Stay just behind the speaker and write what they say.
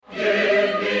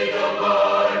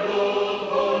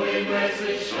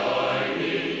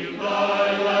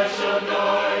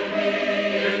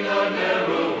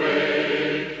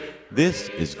This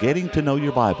is Getting to Know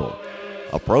Your Bible,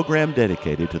 a program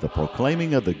dedicated to the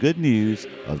proclaiming of the good news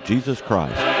of Jesus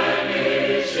Christ.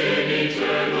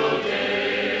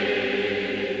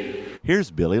 Here's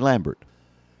Billy Lambert.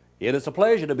 It is a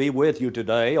pleasure to be with you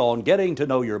today on Getting to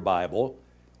Know Your Bible.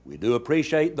 We do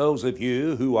appreciate those of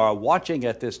you who are watching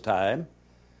at this time,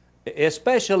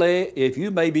 especially if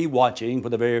you may be watching for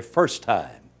the very first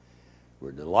time.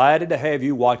 We're delighted to have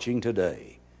you watching today.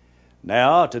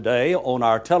 Now, today on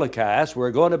our telecast,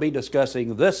 we're going to be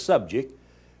discussing this subject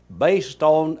based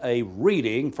on a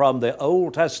reading from the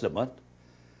Old Testament.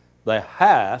 The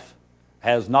half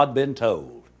has not been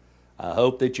told. I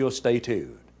hope that you'll stay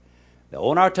tuned. Now,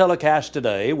 on our telecast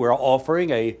today, we're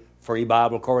offering a free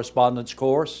Bible correspondence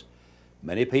course.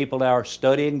 Many people are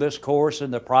studying this course in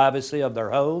the privacy of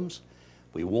their homes.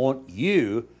 We want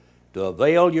you to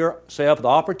avail yourself of the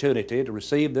opportunity to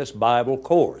receive this Bible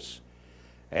course.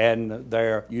 And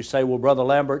there you say, well, Brother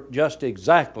Lambert, just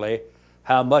exactly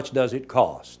how much does it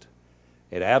cost?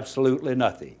 It absolutely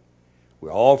nothing.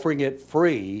 We're offering it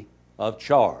free of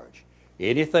charge.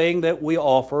 Anything that we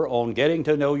offer on Getting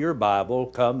to Know Your Bible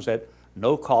comes at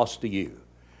no cost to you.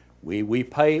 We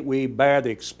bear the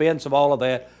expense of all of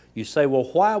that. You say, well,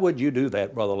 why would you do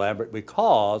that, Brother Lambert?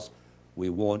 Because we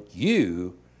want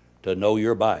you to know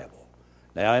your Bible.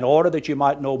 Now, in order that you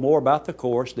might know more about the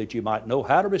course, that you might know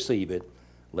how to receive it,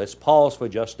 let's pause for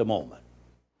just a moment.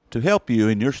 To help you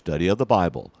in your study of the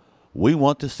Bible, we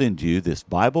want to send you this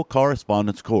Bible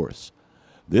correspondence course.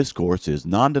 This course is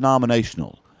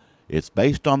non-denominational. It's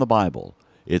based on the Bible.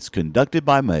 It's conducted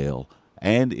by mail,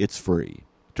 and it's free.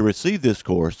 To receive this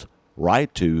course,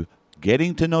 write to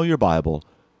Getting to Know Your Bible,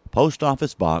 Post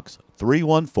Office Box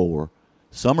 314,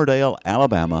 Summerdale,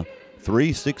 Alabama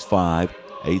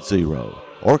 36580,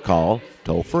 or call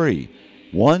toll-free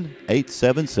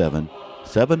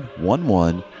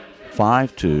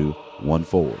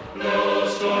 1-877-711-5214. No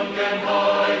storm can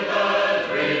hide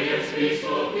that radiance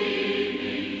peaceful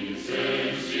beaming,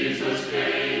 since Jesus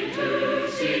came to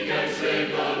seek and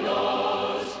save the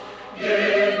lost.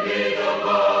 Give me the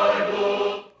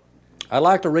Bible. I'd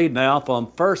like to read now from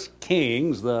 1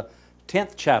 Kings, the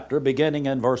 10th chapter, beginning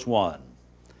in verse 1.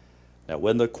 Now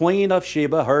when the queen of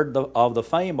Sheba heard of the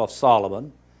fame of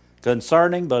Solomon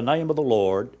concerning the name of the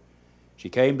Lord, she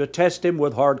came to test him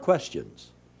with hard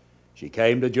questions. She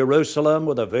came to Jerusalem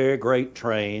with a very great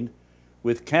train,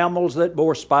 with camels that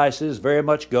bore spices, very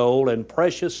much gold, and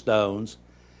precious stones.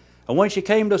 And when she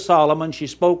came to Solomon, she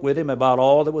spoke with him about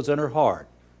all that was in her heart.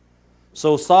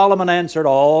 So Solomon answered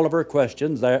all of her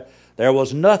questions. There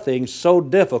was nothing so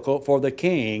difficult for the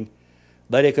king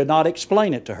that he could not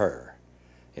explain it to her.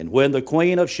 And when the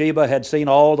queen of Sheba had seen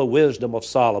all the wisdom of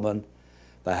Solomon,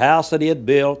 the house that he had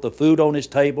built, the food on his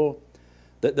table,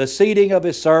 the seating of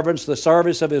his servants, the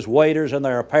service of his waiters and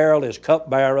their apparel, his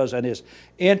cupbearers, and his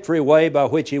entryway by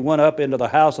which he went up into the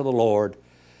house of the Lord,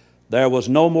 there was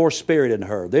no more spirit in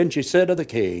her. Then she said to the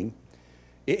king,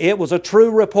 it was a true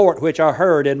report which I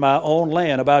heard in my own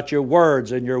land about your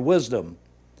words and your wisdom.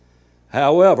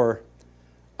 However,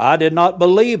 I did not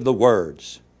believe the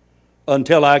words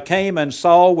until I came and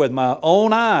saw with my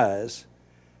own eyes,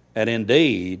 and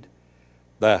indeed,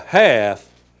 the half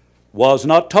was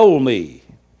not told me.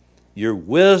 Your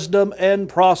wisdom and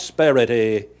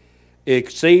prosperity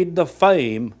exceed the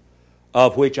fame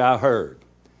of which I heard.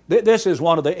 This is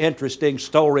one of the interesting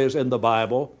stories in the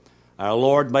Bible. Our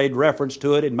Lord made reference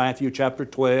to it in Matthew chapter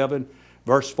 12 and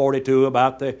verse 42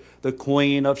 about the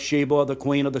queen of Sheba, the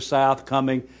queen of the south,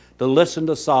 coming to listen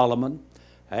to Solomon.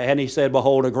 And he said,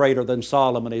 behold, a greater than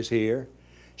Solomon is here.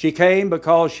 She came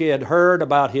because she had heard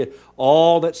about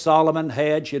all that Solomon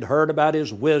had. She had heard about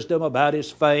his wisdom, about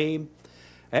his fame.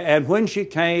 And when she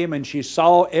came and she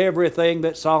saw everything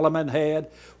that Solomon had,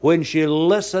 when she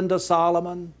listened to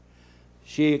Solomon,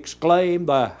 she exclaimed,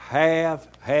 the half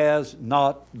has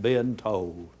not been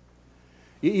told.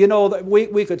 You know,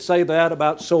 we could say that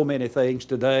about so many things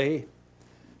today.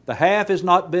 The half has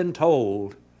not been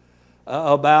told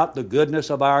about the goodness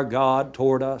of our God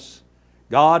toward us.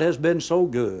 God has been so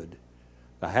good.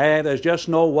 There's just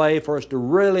no way for us to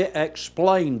really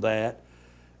explain that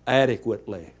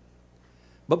adequately.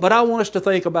 But I want us to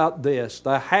think about this.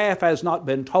 The half has not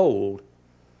been told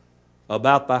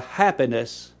about the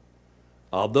happiness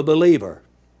of the believer.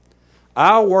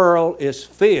 Our world is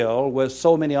filled with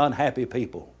so many unhappy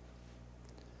people.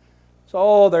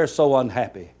 They're so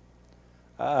unhappy.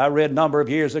 I read a number of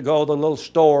years ago the little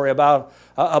story about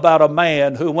a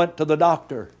man who went to the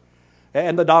doctor.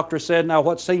 And the doctor said, now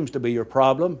what seems to be your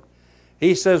problem?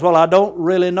 He says, well, I don't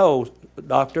really know,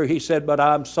 doctor. He said, but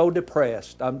I'm so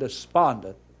depressed. I'm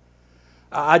despondent.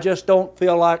 I just don't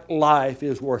feel like life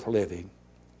is worth living.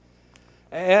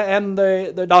 And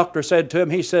the doctor said to him,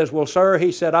 he says, well, sir,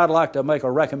 he said, I'd like to make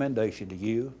a recommendation to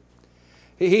you.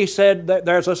 He said that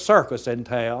there's a circus in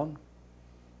town,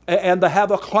 and they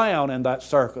have a clown in that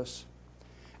circus.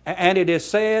 And it is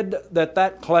said that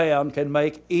that clown can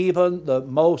make even the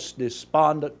most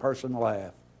despondent person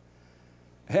laugh.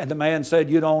 And the man said,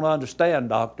 you don't understand,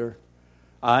 doctor.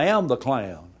 I am the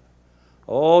clown.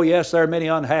 Oh, yes, there are many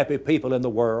unhappy people in the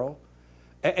world,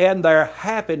 and their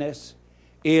happiness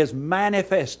is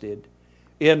manifested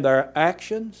in their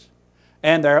actions,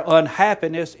 and their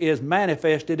unhappiness is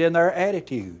manifested in their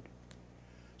attitude.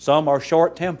 Some are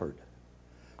short-tempered.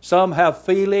 Some have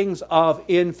feelings of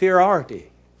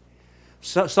inferiority.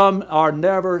 Some are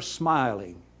never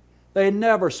smiling. They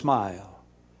never smile.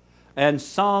 And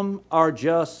some are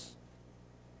just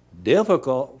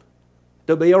difficult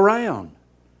to be around.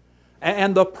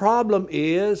 And the problem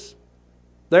is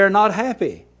they're not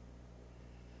happy.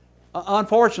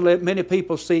 Unfortunately, many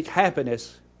people seek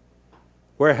happiness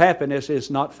where happiness is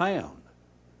not found.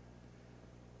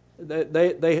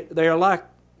 They are like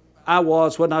I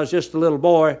was when I was just a little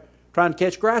boy trying to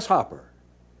catch grasshopper.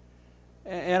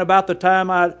 And about the time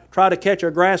I'd try to catch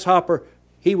a grasshopper,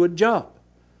 he would jump.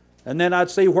 And then I'd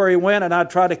see where he went, and I'd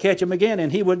try to catch him again,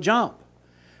 and he would jump.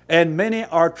 And many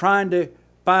are trying to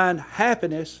find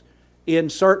happiness in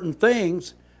certain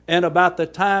things, and about the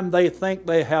time they think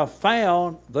they have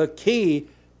found the key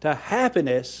to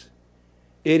happiness,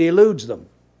 it eludes them.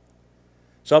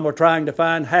 Some are trying to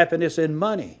find happiness in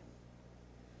money.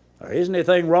 There isn't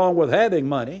anything wrong with having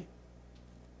money.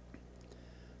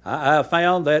 I have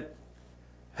found that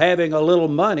having a little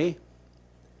money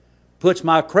puts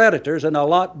my creditors in a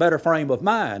lot better frame of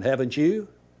mind, haven't you?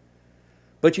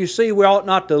 But you see, we ought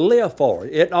not to live for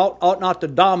it. It ought not to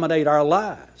dominate our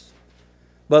lives.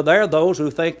 But there are those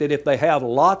who think that if they have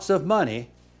lots of money,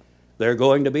 they're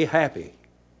going to be happy.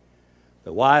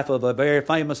 The wife of a very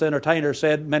famous entertainer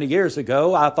said many years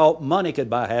ago, I thought money could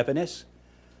buy happiness.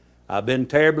 I've been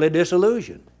terribly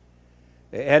disillusioned.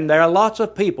 And there are lots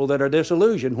of people that are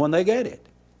disillusioned when they get it.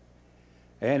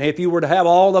 And if you were to have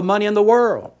all the money in the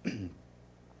world,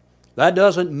 that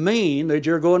doesn't mean that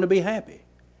you're going to be happy.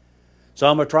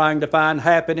 Some are trying to find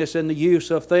happiness in the use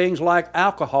of things like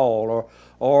alcohol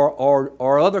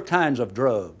or other kinds of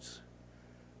drugs.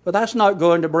 But that's not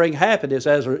going to bring happiness,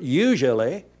 as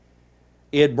usually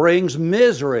it brings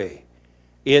misery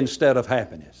instead of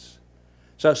happiness.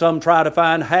 So some try to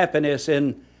find happiness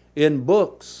in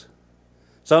books.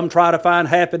 Some try to find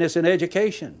happiness in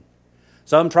education.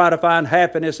 Some try to find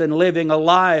happiness in living a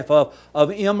life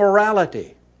of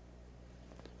immorality.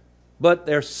 But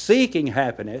they're seeking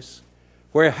happiness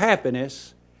where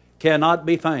happiness cannot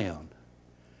be found.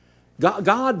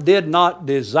 God did not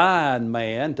design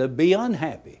man to be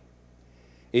unhappy.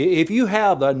 If you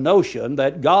have the notion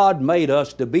that God made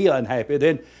us to be unhappy,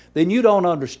 then you don't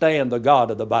understand the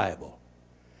God of the Bible.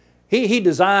 He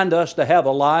designed us to have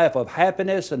a life of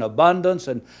happiness and abundance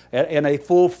and a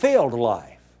fulfilled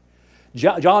life.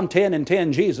 John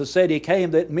 10:10, Jesus said He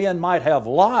came that men might have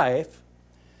life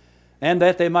and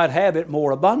that they might have it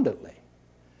more abundantly.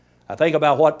 I think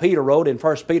about what Peter wrote in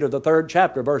 1 Peter, the 3rd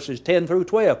chapter, verses 10 through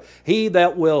 12. He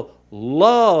that will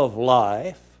love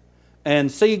life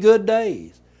and see good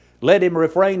days, let him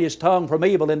refrain his tongue from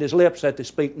evil and his lips that they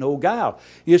speak no guile.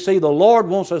 You see, the Lord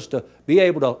wants us to be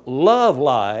able to love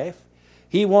life.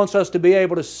 He wants us to be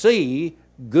able to see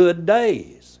good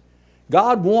days.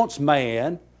 God wants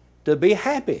man to be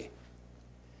happy.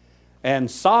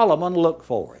 And Solomon looked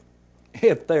for it.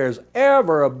 If there's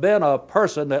ever been a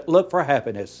person that looked for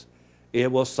happiness,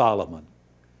 it was Solomon.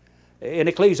 In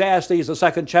Ecclesiastes, the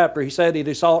 2nd chapter, he said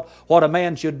he sought what a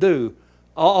man should do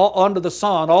under the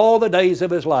sun all the days of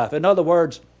his life. In other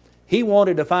words, he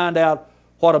wanted to find out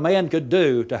what a man could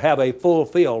do to have a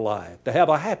fulfilled life, to have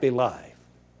a happy life.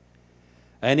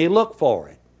 And he looked for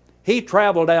it. He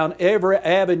traveled down every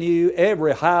avenue,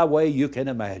 every highway you can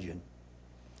imagine.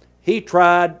 He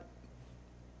tried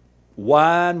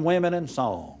wine, women, and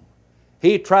song.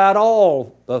 He tried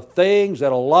all the things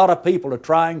that a lot of people are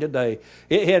trying today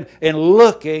in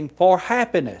looking for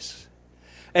happiness.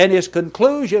 And his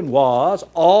conclusion was,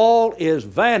 all is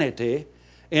vanity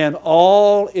and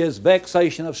all is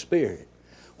vexation of spirit.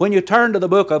 When you turn to the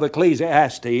book of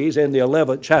Ecclesiastes, in the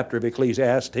 11th chapter of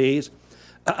Ecclesiastes,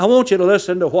 I want you to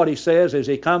listen to what he says as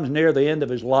he comes near the end of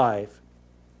his life.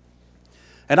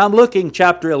 And I'm looking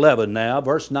chapter 11 now,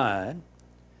 verse 9.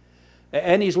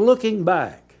 And he's looking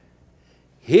back.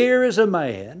 Here is a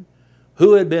man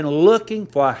who had been looking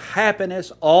for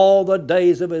happiness all the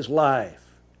days of his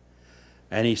life.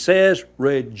 And he says,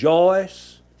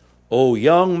 rejoice, O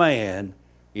young man,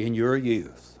 in your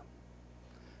youth.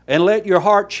 And let your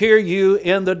heart cheer you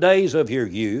in the days of your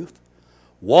youth.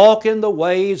 Walk in the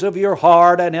ways of your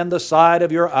heart and in the sight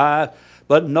of your eye,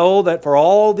 but know that for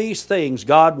all these things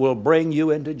God will bring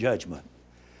you into judgment.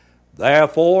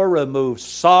 Therefore remove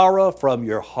sorrow from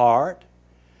your heart,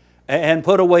 and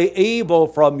put away evil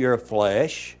from your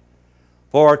flesh,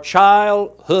 for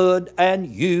childhood and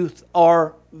youth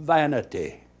are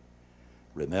vanity.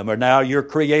 Remember now your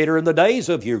Creator in the days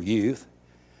of your youth,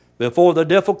 before the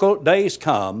difficult days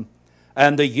come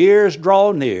and the years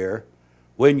draw near,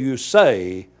 when you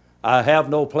say, I have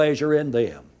no pleasure in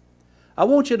them. I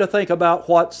want you to think about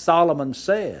what Solomon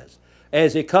says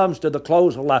as he comes to the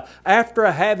close of life. After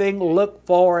having looked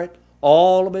for it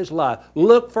all of his life,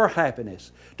 look for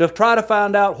happiness, to try to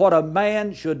find out what a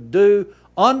man should do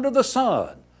under the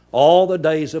sun all the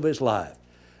days of his life.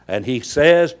 And he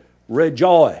says,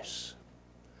 rejoice.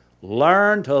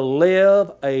 Learn to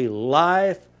live a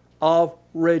life of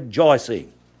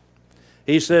rejoicing.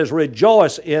 He says,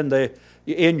 rejoice in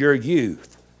your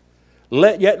youth.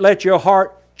 Let your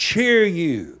heart cheer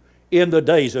you in the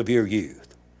days of your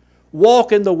youth.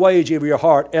 Walk in the ways of your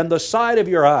heart and the sight of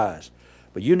your eyes.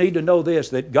 But you need to know this,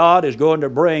 that God is going to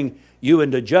bring you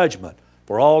into judgment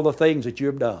for all the things that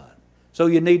you've done. So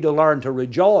you need to learn to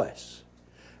rejoice.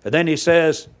 And then he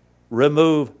says,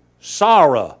 remove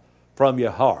sorrow from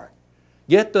your heart.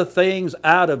 Get the things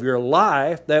out of your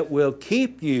life that will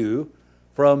keep you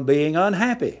from being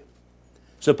unhappy.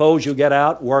 Suppose you get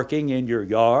out working in your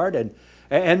yard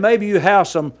and maybe you have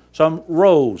some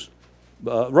roses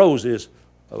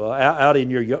out in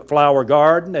your flower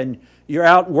garden, and you're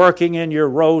out working in your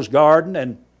rose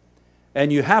garden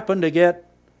and you happen to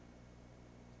get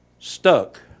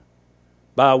stuck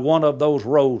by one of those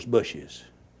rose bushes.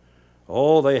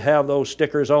 Oh, they have those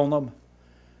stickers on them.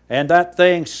 And that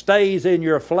thing stays in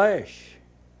your flesh.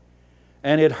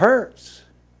 And it hurts.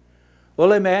 Well,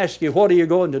 let me ask you, what are you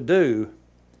going to do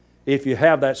if you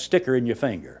have that sticker in your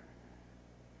finger?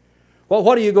 Well,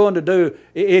 what are you going to do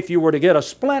if you were to get a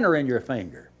splinter in your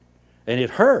finger and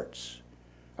it hurts?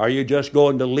 Are you just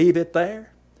going to leave it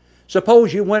there?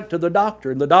 Suppose you went to the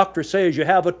doctor and the doctor says you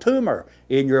have a tumor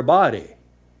in your body.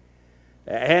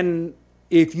 And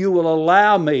if you will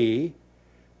allow me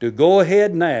to go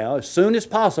ahead now, as soon as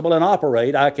possible, and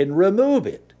operate, I can remove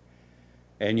it.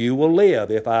 And you will live.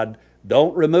 If I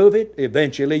don't remove it,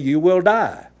 eventually you will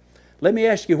die. Let me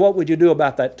ask you, what would you do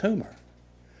about that tumor?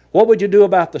 What would you do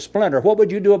about the splinter? What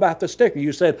would you do about the sticker?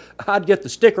 You said, I'd get the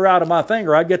sticker out of my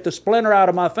finger. I'd get the splinter out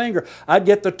of my finger. I'd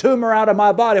get the tumor out of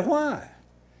my body. Why?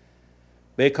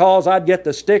 Because I'd get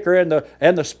the sticker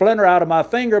and the splinter out of my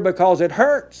finger because it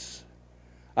hurts.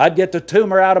 I'd get the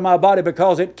tumor out of my body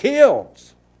because it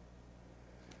kills.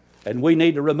 And we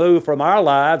need to remove from our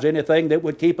lives anything that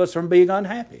would keep us from being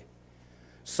unhappy.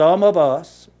 Some of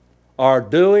us are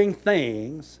doing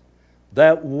things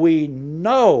that we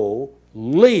know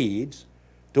leads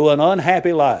to an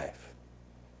unhappy life.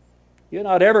 You're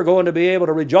not ever going to be able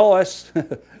to rejoice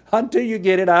until you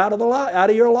get it out of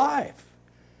your life.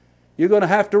 You're going to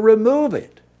have to remove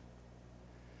it.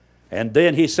 And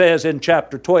then he says in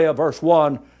chapter 12, verse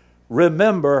 1,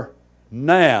 remember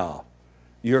now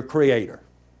your Creator.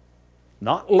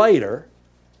 Not later,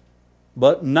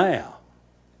 but now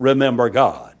remember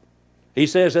God. He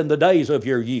says in the days of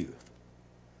your youth.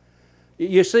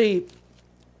 You see,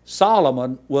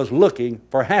 Solomon was looking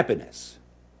for happiness.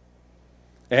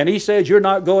 And he says you're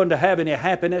not going to have any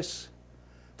happiness,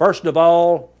 first of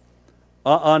all,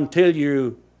 until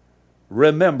you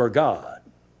remember God.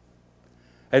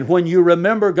 And when you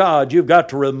remember God, you've got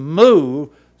to remove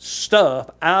stuff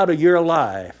out of your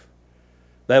life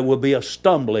that will be a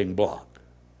stumbling block.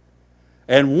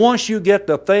 And once you get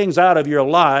the things out of your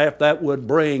life that would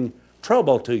bring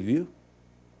trouble to you,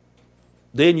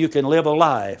 then you can live a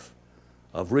life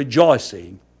of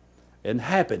rejoicing and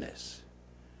happiness.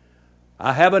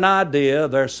 I have an idea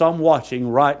there's some watching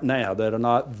right now that are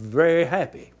not very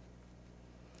happy.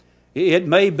 It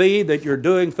may be that you're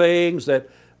doing things that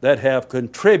have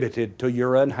contributed to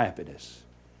your unhappiness.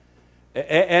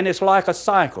 And it's like a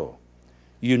cycle.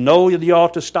 You know you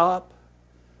ought to stop,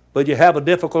 but you have a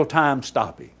difficult time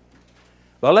stopping.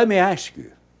 Well, let me ask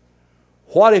you,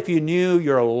 what if you knew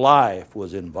your life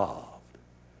was involved?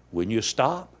 Wouldn't you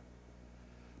stop?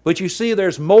 But you see,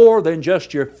 there's more than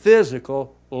just your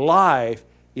physical life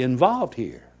involved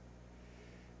here.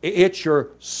 It's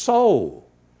your soul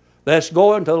that's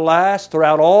going to last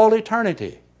throughout all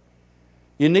eternity.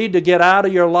 You need to get out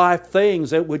of your life things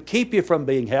that would keep you from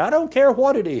being happy. I don't care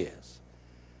what it is.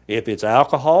 If it's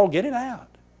alcohol, get it out.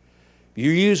 If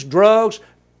you use drugs,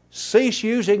 cease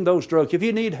using those drugs. If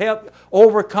you need help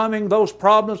overcoming those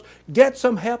problems, get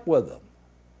some help with them.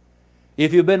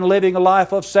 If you've been living a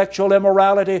life of sexual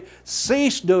immorality,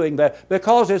 cease doing that,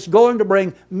 because it's going to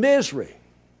bring misery.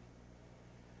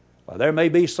 Well, there may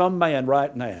be some man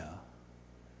right now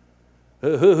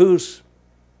who's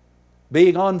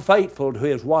being unfaithful to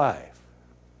his wife.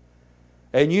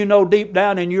 And you know deep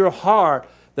down in your heart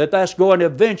that that's going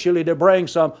eventually to bring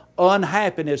some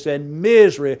unhappiness and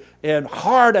misery and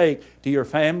heartache to your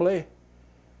family.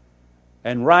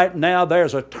 And right now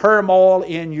there's a turmoil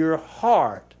in your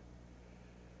heart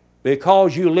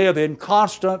because you live in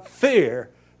constant fear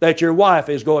that your wife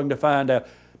is going to find out.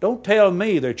 Don't tell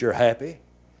me that you're happy.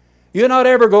 You're not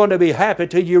ever going to be happy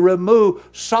till you remove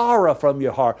sorrow from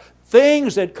your heart.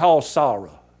 Things that cause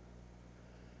sorrow.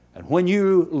 And when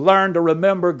you learn to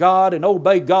remember God and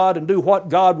obey God and do what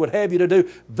God would have you to do,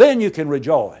 then you can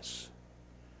rejoice.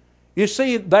 You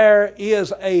see, there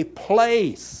is a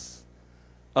place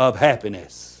of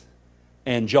happiness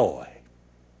and joy.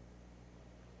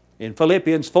 In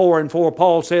Philippians 4:4,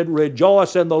 Paul said,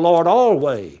 "Rejoice in the Lord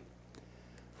always.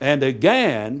 And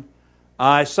again,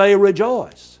 I say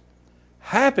rejoice."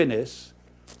 Happiness,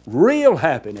 real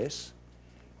happiness,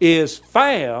 is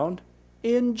found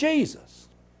in Jesus.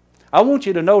 I want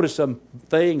you to notice some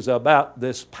things about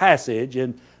this passage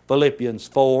in Philippians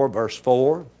 4, verse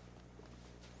 4.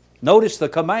 Notice the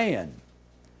command,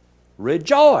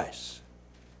 rejoice.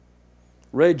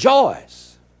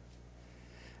 Rejoice.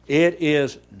 It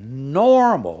is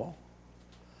normal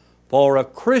for a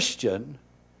Christian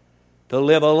to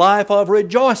live a life of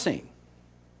rejoicing,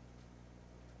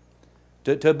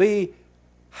 to be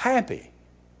happy.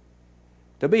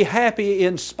 To be happy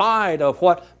in spite of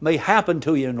what may happen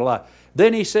to you in life.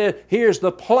 Then he said, here's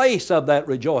the place of that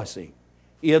rejoicing,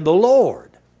 in the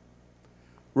Lord.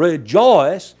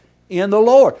 Rejoice in the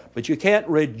Lord. But you can't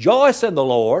rejoice in the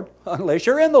Lord unless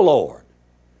you're in the Lord.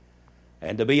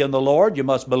 And to be in the Lord, you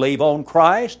must believe on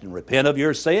Christ and repent of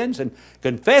your sins and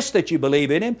confess that you believe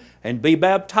in Him and be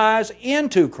baptized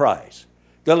into Christ.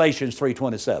 Galatians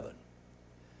 3:27.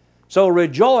 So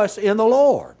rejoice in the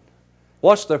Lord.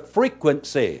 What's the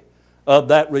frequency of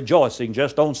that rejoicing?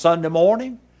 Just on Sunday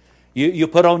morning? You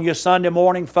put on your Sunday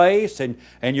morning face and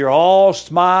you're all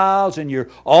smiles and you're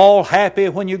all happy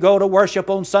when you go to worship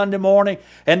on Sunday morning,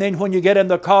 and then when you get in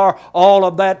the car, all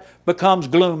of that becomes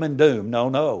gloom and doom.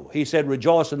 No. He said,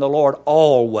 rejoice in the Lord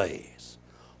always.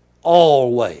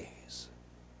 Always.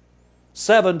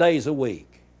 7 days a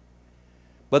week.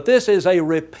 But this is a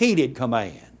repeated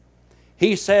command.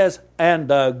 He says, and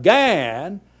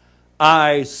again,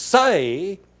 I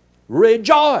say,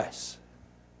 rejoice.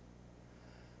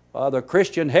 The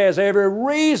Christian has every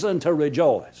reason to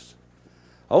rejoice.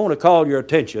 I want to call your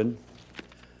attention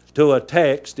to a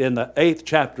text in the 8th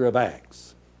chapter of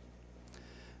Acts.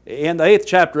 In the 8th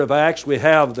chapter of Acts, we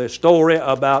have the story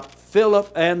about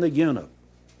Philip and the eunuch.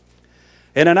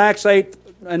 And in Acts 8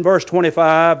 and verse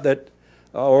 25,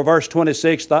 or verse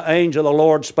 26, the angel of the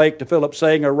Lord spake to Philip,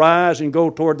 saying, arise and go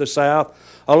toward the south,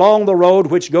 along the road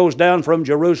which goes down from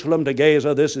Jerusalem to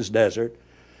Gaza. This is desert.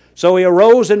 So he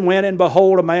arose and went, and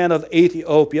behold, a man of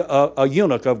Ethiopia, a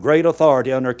eunuch of great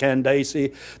authority under Candace,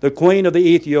 the queen of the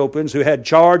Ethiopians, who had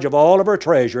charge of all of her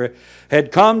treasury,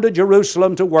 had come to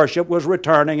Jerusalem to worship, was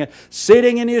returning, and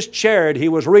sitting in his chariot, he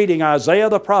was reading Isaiah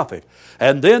the prophet.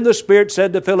 And then the Spirit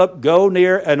said to Philip, go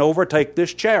near and overtake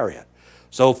this chariot.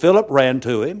 So Philip ran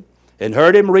to him and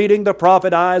heard him reading the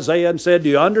prophet Isaiah and said, do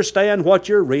you understand what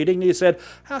you're reading? And he said,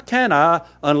 how can I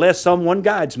unless someone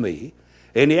guides me?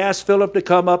 And he asked Philip to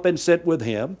come up and sit with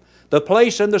him. The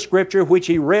place in the Scripture which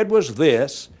he read was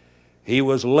this: he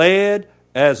was led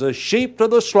as a sheep to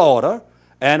the slaughter,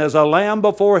 and as a lamb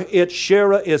before its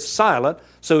shearer is silent,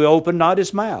 so he opened not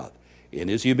his mouth. In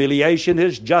his humiliation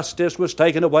his justice was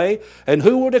taken away, and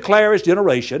who will declare his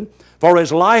generation? For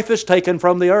his life is taken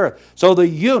from the earth. So the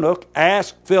eunuch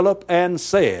asked Philip and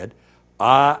said,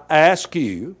 I ask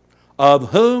you, of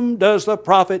whom does the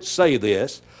prophet say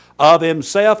this? Of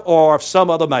himself or of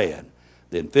some other man?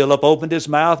 Then Philip opened his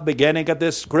mouth, beginning at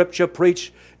this scripture,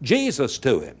 preached Jesus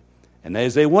to him. And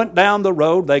as they went down the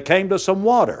road, they came to some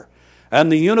water.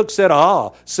 And the eunuch said,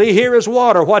 see, here is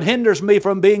water. What hinders me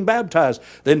from being baptized?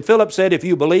 Then Philip said, if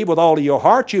you believe with all of your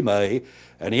heart, you may.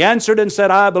 And he answered and said,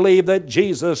 I believe that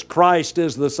Jesus Christ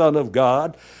is the Son of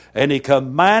God. And he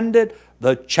commanded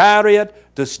the chariot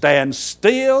to stand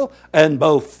still, and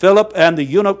both Philip and the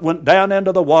eunuch went down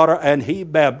into the water, and he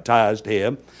baptized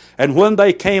him. And when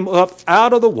they came up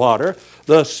out of the water,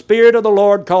 the Spirit of the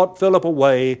Lord caught Philip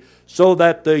away, so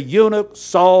that the eunuch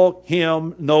saw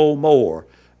him no more.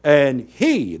 And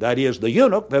he, that is the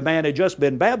eunuch, the man had just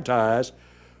been baptized,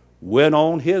 went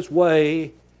on his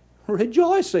way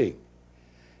rejoicing.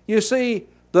 You see,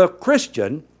 the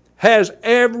Christian has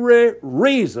every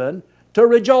reason to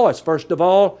rejoice. First of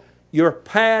all, your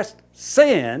past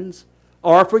sins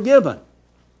are forgiven.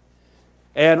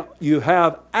 And you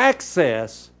have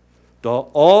access to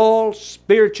all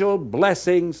spiritual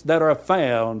blessings that are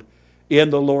found in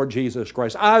the Lord Jesus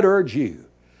Christ. I'd urge you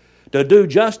to do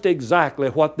just exactly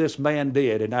what this man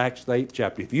did in Acts the 8th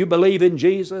chapter. If you believe in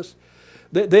Jesus,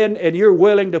 then and you're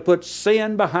willing to put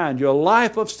sin behind you, a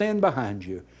life of sin behind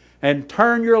you, and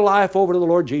turn your life over to the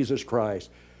Lord Jesus Christ,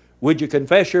 would you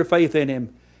confess your faith in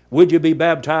Him? Would you be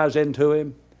baptized into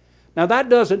Him? Now that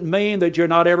doesn't mean that you're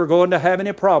not ever going to have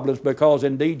any problems, because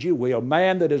indeed you will.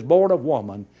 Man that is born of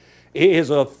woman is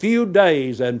a few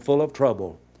days and full of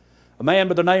trouble. A man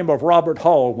by the name of Robert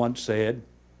Hall once said,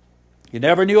 "You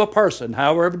never knew a person,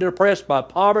 however depressed by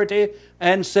poverty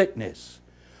and sickness,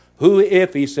 who,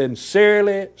 if he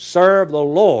sincerely served the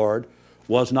Lord,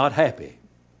 was not happy."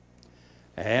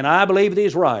 And I believe that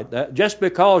he's right. That just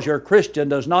because you're a Christian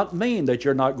does not mean that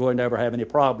you're not going to ever have any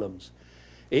problems.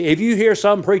 If you hear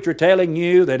some preacher telling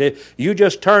you that if you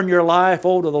just turn your life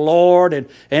over to the Lord and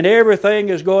everything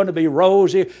is going to be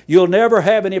rosy, you'll never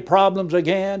have any problems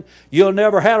again, you'll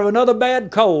never have another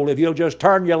bad cold if you'll just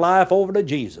turn your life over to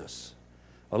Jesus.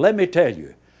 Well, let me tell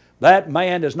you, that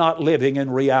man is not living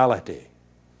in reality.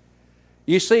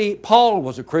 You see, Paul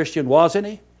was a Christian, wasn't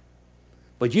he?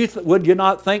 But would you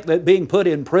not think that being put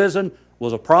in prison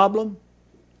was a problem?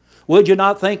 Would you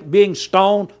not think being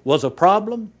stoned was a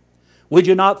problem? Would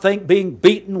you not think being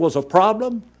beaten was a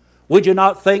problem? Would you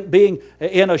not think being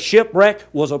in a shipwreck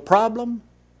was a problem?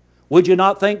 Would you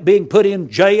not think being put in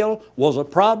jail was a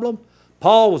problem?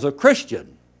 Paul was a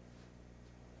Christian.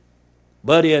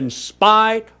 But in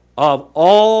spite of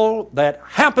all that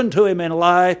happened to him in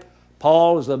life,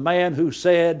 Paul is the man who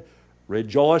said,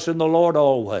 "Rejoice in the Lord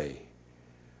always."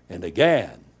 And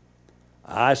again,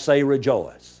 I say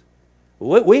rejoice.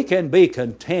 We can be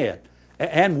content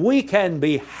and we can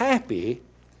be happy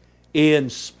in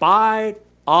spite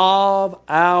of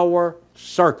our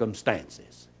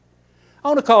circumstances. I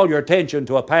want to call your attention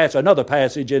to another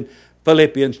passage in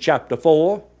Philippians chapter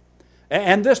 4.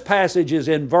 And this passage is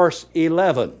in verse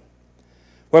 11,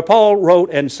 where Paul wrote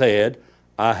and said,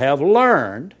 "I have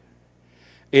learned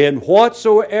in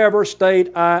whatsoever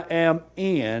state I am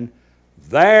in,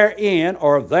 therein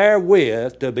or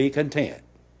therewith to be content."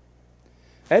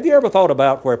 Have you ever thought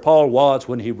about where Paul was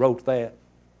when he wrote that?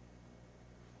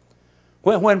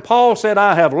 When Paul said,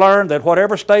 "I have learned that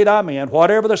whatever state I'm in,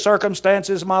 whatever the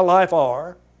circumstances of my life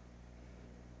are,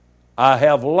 I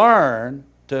have learned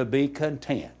to be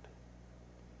content."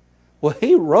 Well,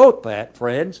 he wrote that,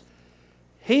 friends.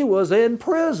 He was in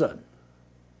prison.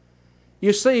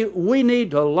 You see, we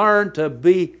need to learn to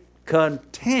be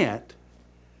content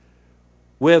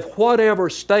with whatever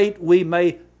state we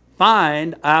may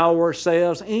find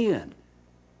ourselves in.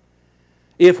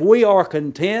 If we are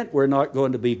content, we're not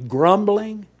going to be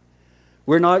grumbling.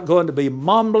 We're not going to be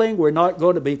mumbling. We're not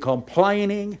going to be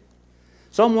complaining.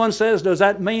 Someone says, "Does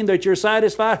that mean that you're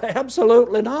satisfied?"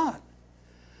 Absolutely not.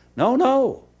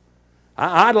 No.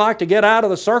 I'd like to get out of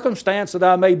the circumstance that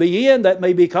I may be in that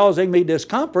may be causing me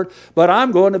discomfort, but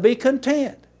I'm going to be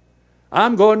content.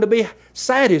 I'm going to be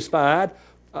satisfied.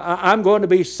 I'm going to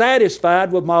be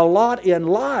satisfied with my lot in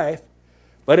life,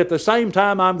 but at the same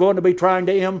time I'm going to be trying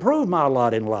to improve my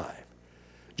lot in life.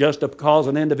 Just because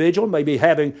an individual may be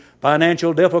having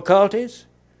financial difficulties,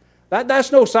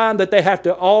 that's no sign that they have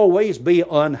to always be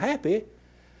unhappy.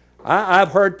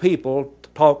 I've heard people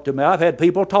talk to me, I've had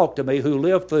people talk to me who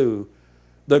lived through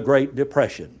the Great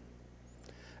Depression.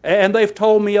 And they've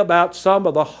told me about some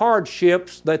of the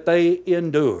hardships that they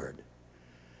endured.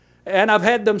 And I've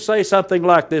had them say something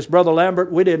like this, "Brother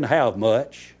Lambert, we didn't have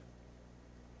much.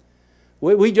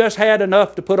 We just had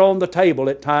enough to put on the table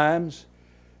at times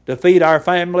to feed our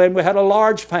family, and we had a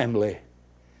large family.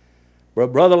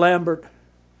 But Brother Lambert,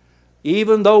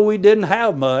 even though we didn't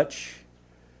have much,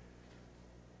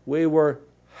 we were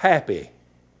happy.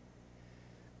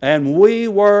 And we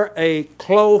were a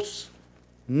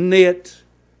close-knit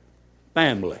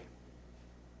family."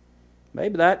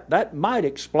 Maybe that might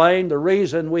explain the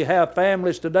reason we have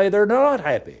families today they're not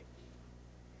happy.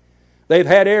 They've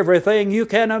had everything you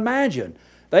can imagine.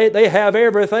 They have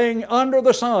everything under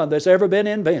the sun that's ever been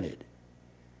invented.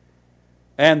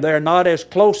 And they're not as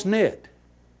close-knit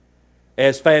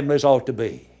as families ought to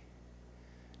be.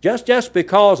 Just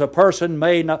because a person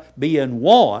may not be in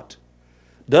want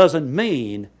doesn't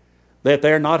mean that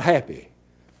they're not happy.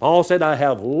 Paul said, "I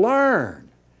have learned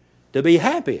to be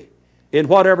happy in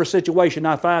whatever situation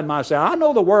I find myself." I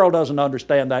know the world doesn't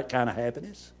understand that kind of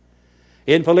happiness.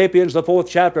 In Philippians, the 4th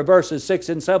chapter, verses 6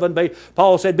 and 7,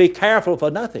 Paul said, "Be careful for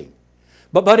nothing,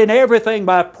 but in everything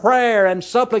by prayer and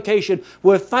supplication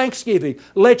with thanksgiving,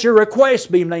 let your requests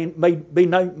be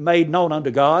made known unto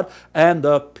God, and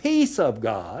the peace of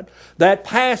God that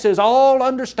passes all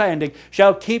understanding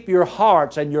shall keep your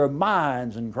hearts and your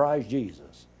minds in Christ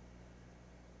Jesus."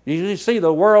 You see,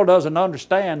 the world doesn't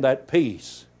understand that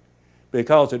peace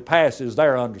because it passes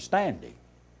their understanding.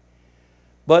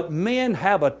 But men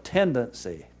have a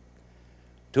tendency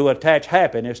to attach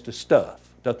happiness to stuff,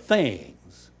 to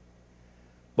things.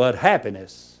 But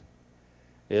happiness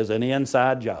is an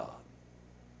inside job.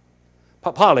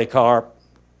 Polycarp,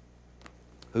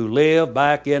 who lived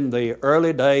back in the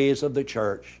early days of the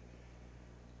church,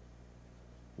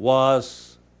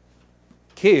 was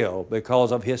killed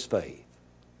because of his faith.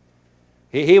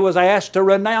 He was asked to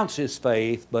renounce his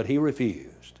faith, but he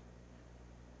refused.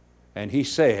 And he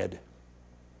said,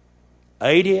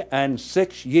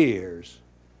 86 years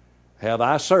have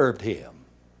I served him,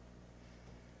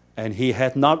 and he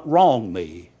hath not wronged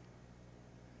me.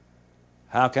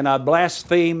 How can I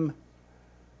blaspheme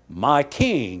my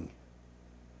King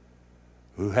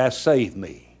who has saved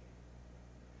me?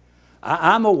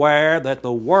 I'm aware that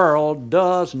the world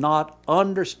does not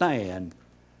understand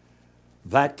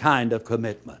that kind of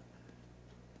commitment.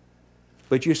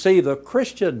 But you see, the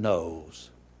Christian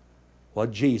knows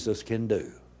what Jesus can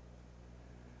do.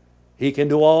 He can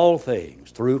do all things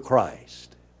through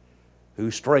Christ who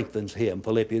strengthens him,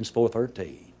 Philippians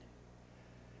 4:13.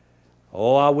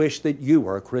 Oh, I wish that you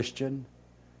were a Christian.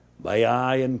 May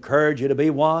I encourage you to be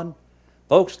one?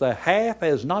 Folks, the half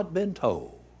has not been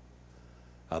told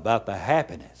about the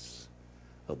happiness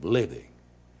of living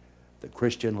the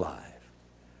Christian life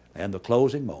and the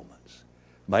closing moments.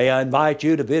 May I invite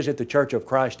you to visit the Church of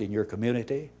Christ in your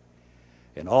community,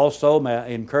 and also may I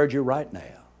encourage you right now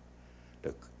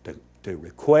to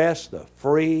request the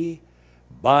free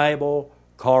Bible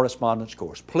correspondence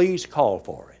course. Please call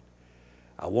for it.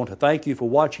 I want to thank you for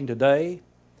watching today,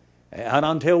 and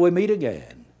until we meet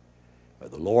again, may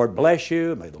the Lord bless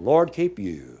you, may the Lord keep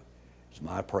you, is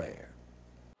my prayer.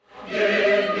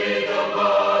 Give me the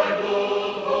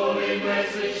Bible, holy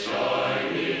message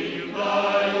shining,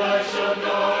 thy light shall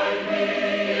guide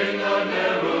me in the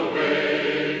narrow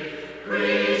way,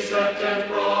 precept and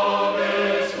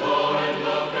promise, law and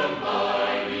love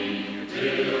combining,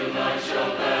 till night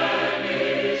shall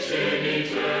vanish in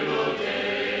eternal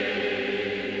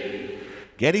day.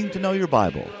 Getting to Know Your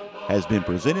Bible has been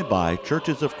presented by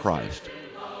Churches of Christ.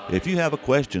 If you have a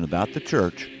question about the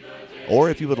church, or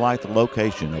if you would like the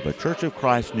location of a Church of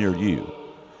Christ near you,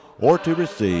 or to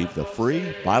receive the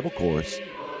free Bible course,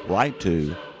 write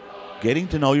to Getting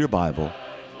to Know Your Bible,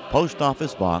 Post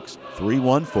Office Box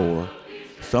 314,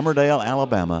 Summerdale,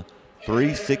 Alabama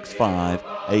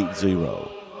 36580,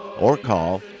 or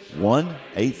call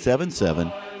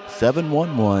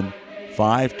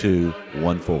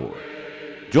 1-877-711-5214.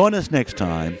 Join us next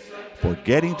time for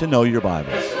Getting to Know Your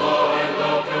Bible.